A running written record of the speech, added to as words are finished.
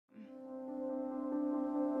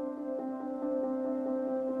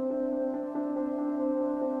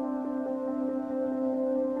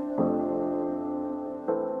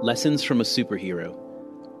Lessons from a Superhero,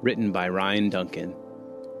 written by Ryan Duncan,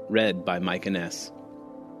 read by Micah Ness.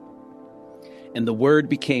 And the Word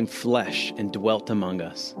became flesh and dwelt among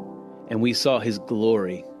us, and we saw his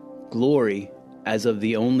glory, glory as of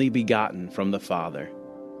the only begotten from the Father,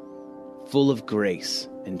 full of grace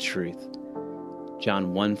and truth.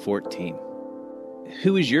 John 1:14.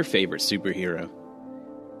 Who is your favorite superhero?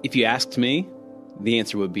 If you asked me, the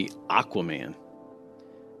answer would be Aquaman.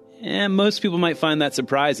 And most people might find that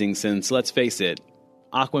surprising since, let's face it,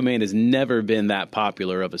 Aquaman has never been that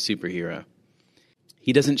popular of a superhero.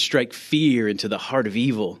 He doesn't strike fear into the heart of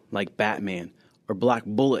evil like Batman or black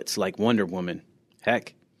bullets like Wonder Woman.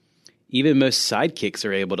 Heck, even most sidekicks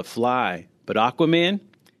are able to fly, but Aquaman,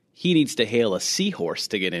 he needs to hail a seahorse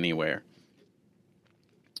to get anywhere.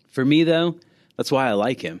 For me, though, that's why I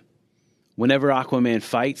like him. Whenever Aquaman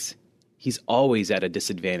fights, he's always at a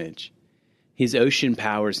disadvantage. His ocean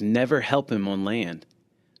powers never help him on land.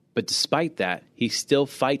 But despite that, he still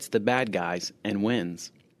fights the bad guys and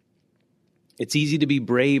wins. It's easy to be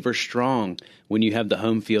brave or strong when you have the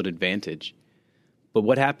home field advantage. But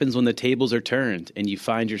what happens when the tables are turned and you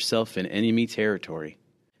find yourself in enemy territory?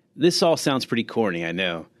 This all sounds pretty corny, I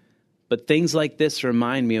know. But things like this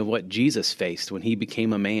remind me of what Jesus faced when he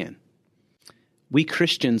became a man. We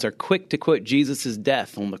Christians are quick to quote Jesus'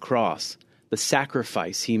 death on the cross, the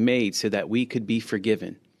sacrifice he made so that we could be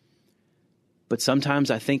forgiven. But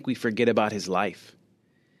sometimes I think we forget about his life.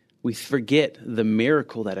 We forget the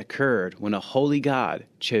miracle that occurred when a holy God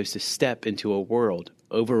chose to step into a world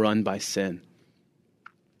overrun by sin.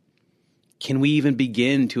 Can we even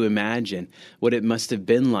begin to imagine what it must have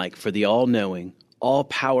been like for the all-knowing,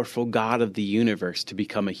 all-powerful God of the universe to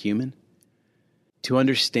become a human? To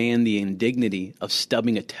understand the indignity of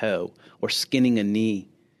stubbing a toe or skinning a knee,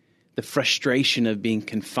 the frustration of being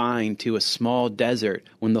confined to a small desert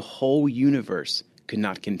when the whole universe could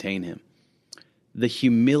not contain him, the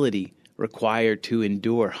humility required to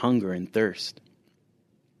endure hunger and thirst.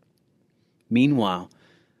 Meanwhile,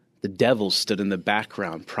 the devil stood in the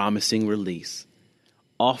background promising release,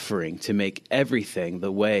 offering to make everything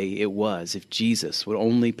the way it was if Jesus would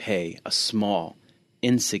only pay a small,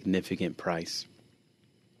 insignificant price.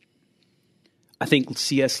 I think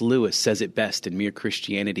C.S. Lewis says it best in Mere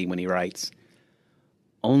Christianity when he writes,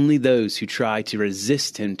 "Only those who try to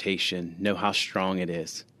resist temptation know how strong it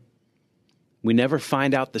is. We never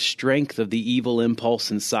find out the strength of the evil impulse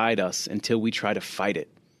inside us until we try to fight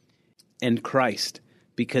it. And Christ,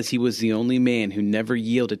 because he was the only man who never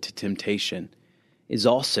yielded to temptation, is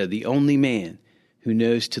also the only man who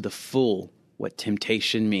knows to the full what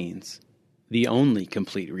temptation means, the only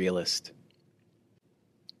complete realist."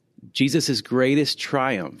 Jesus' greatest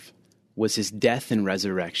triumph was his death and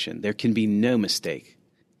resurrection. There can be no mistake.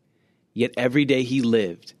 Yet every day he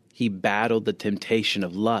lived, he battled the temptation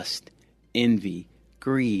of lust, envy,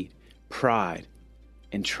 greed, pride,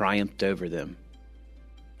 and triumphed over them.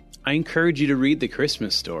 I encourage you to read the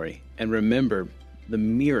Christmas story and remember the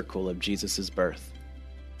miracle of Jesus' birth.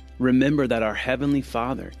 Remember that our Heavenly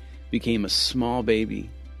Father became a small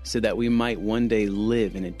baby so that we might one day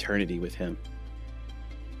live in eternity with him.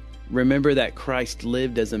 Remember that Christ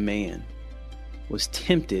lived as a man, was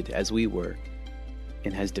tempted as we were,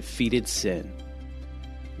 and has defeated sin.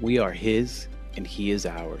 We are his, and he is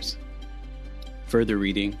ours. Further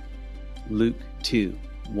reading, Luke 2,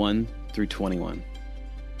 1 through 21.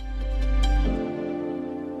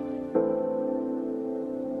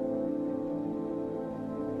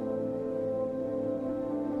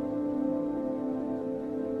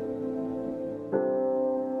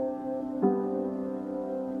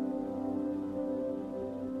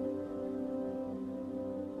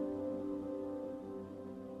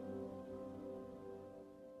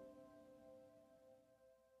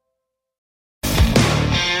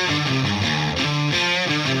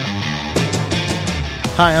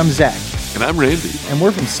 Hi, I'm Zach. And I'm Randy. And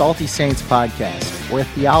we're from Salty Saints Podcast. We're a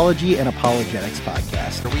theology and apologetics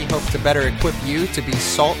podcast. We hope to better equip you to be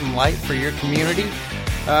salt and light for your community.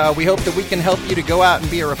 We hope that we can help you to go out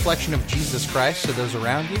and be a reflection of Jesus Christ to those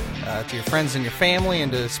around you, to your friends and your family,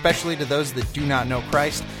 and especially to those that do not know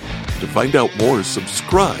Christ. To find out more,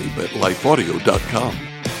 subscribe at lifeaudio.com.